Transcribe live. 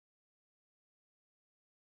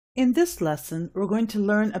In this lesson, we're going to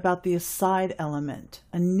learn about the aside element,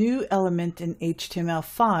 a new element in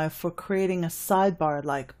HTML5 for creating a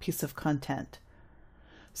sidebar-like piece of content.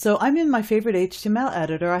 So I'm in my favorite HTML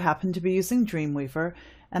editor. I happen to be using Dreamweaver,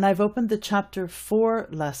 and I've opened the chapter 4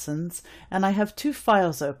 lessons, and I have two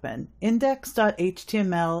files open,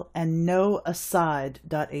 index.html and noaside.html.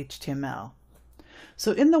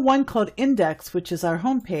 So in the one called index, which is our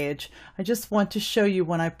home page, I just want to show you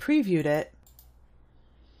when I previewed it,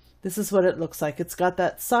 this is what it looks like. It's got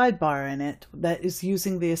that sidebar in it that is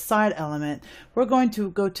using the aside element. We're going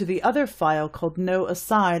to go to the other file called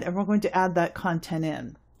noaside, and we're going to add that content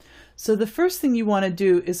in. So the first thing you want to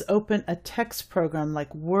do is open a text program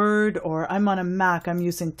like Word, or I'm on a Mac, I'm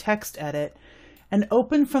using TextEdit, and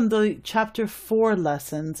open from the chapter 4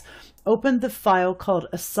 lessons, open the file called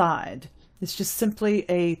aside. It's just simply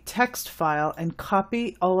a text file, and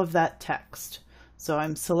copy all of that text. So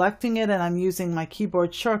I'm selecting it and I'm using my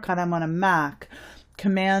keyboard shortcut. I'm on a Mac.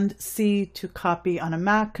 Command C to copy on a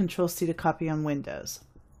Mac, Control C to copy on Windows.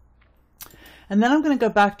 And then I'm going to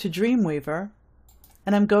go back to Dreamweaver,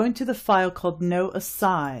 and I'm going to the file called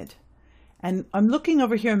noaside. And I'm looking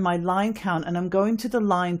over here in my line count, and I'm going to the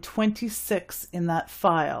line 26 in that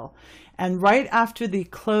file. And right after the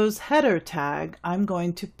close header tag, I'm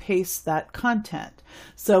going to paste that content.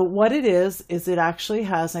 So what it is it actually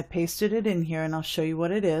has, I pasted it in here and I'll show you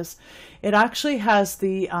what it is. It actually has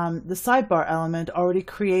the sidebar element already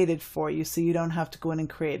created for you, so you don't have to go in and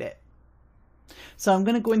create it. So I'm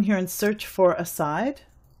going to go in here and search for aside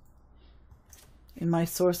in my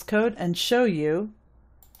source code and show you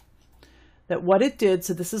that what it did,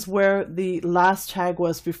 so this is where the last tag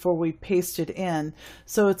was before we pasted in.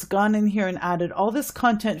 So it's gone in here and added all this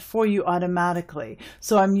content for you automatically.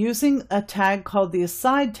 So I'm using a tag called the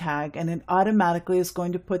aside tag, and it automatically is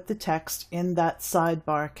going to put the text in that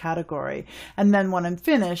sidebar category. And then when I'm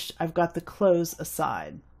finished, I've got the close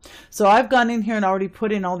aside. So I've gone in here and already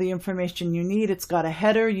put in all the information you need. It's got a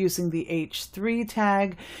header using the H3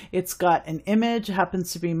 tag. It's got an image, it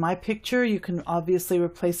happens to be my picture. You can obviously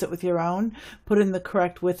replace it with your own. Put in the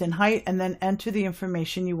correct width and height, and then enter the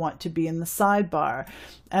information you want to be in the sidebar.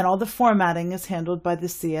 And all the formatting is handled by the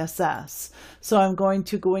CSS. So I'm going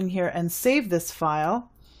to go in here and save this file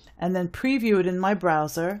and then preview it in my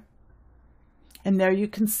browser. And there you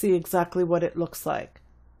can see exactly what it looks like.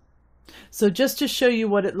 So just to show you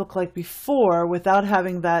what it looked like before without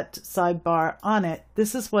having that sidebar on it,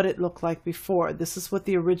 this is what it looked like before. This is what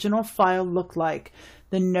the original file looked like,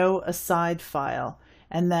 the noaside file.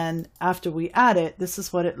 And then after we add it, this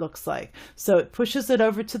is what it looks like. So it pushes it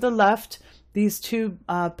over to the left. These two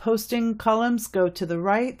posting columns go to the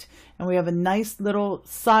right, and we have a nice little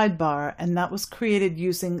sidebar, and that was created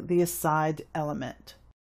using the aside element.